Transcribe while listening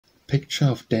Picture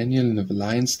of Daniel in the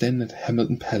lion's den at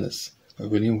Hamilton Palace by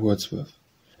William Wordsworth.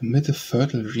 Amid a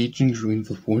fertile region green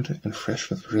with wood and fresh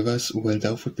with rivers,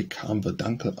 Ducal would become the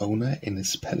Ducal owner in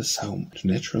his palace home, to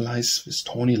naturalise this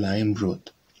tawny lion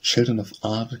brood. Children of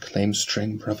art claim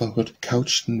strong brotherhood,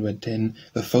 couched in their den,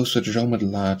 the foes that roam at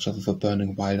large of the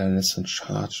burning wilderness and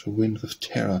charge the wind with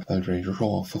terror while they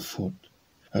roar for food.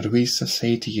 But we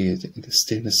satiate in the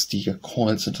stillness steer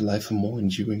calls into life a more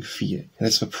enduring fear, and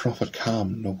as the prophet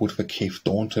calm, nor would the cave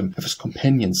daunt him, if his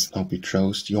companions, now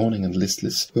bedrowsed, yawning and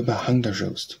listless, were by hunger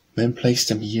roused. Men place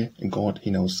them here, and God,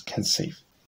 he knows, can save.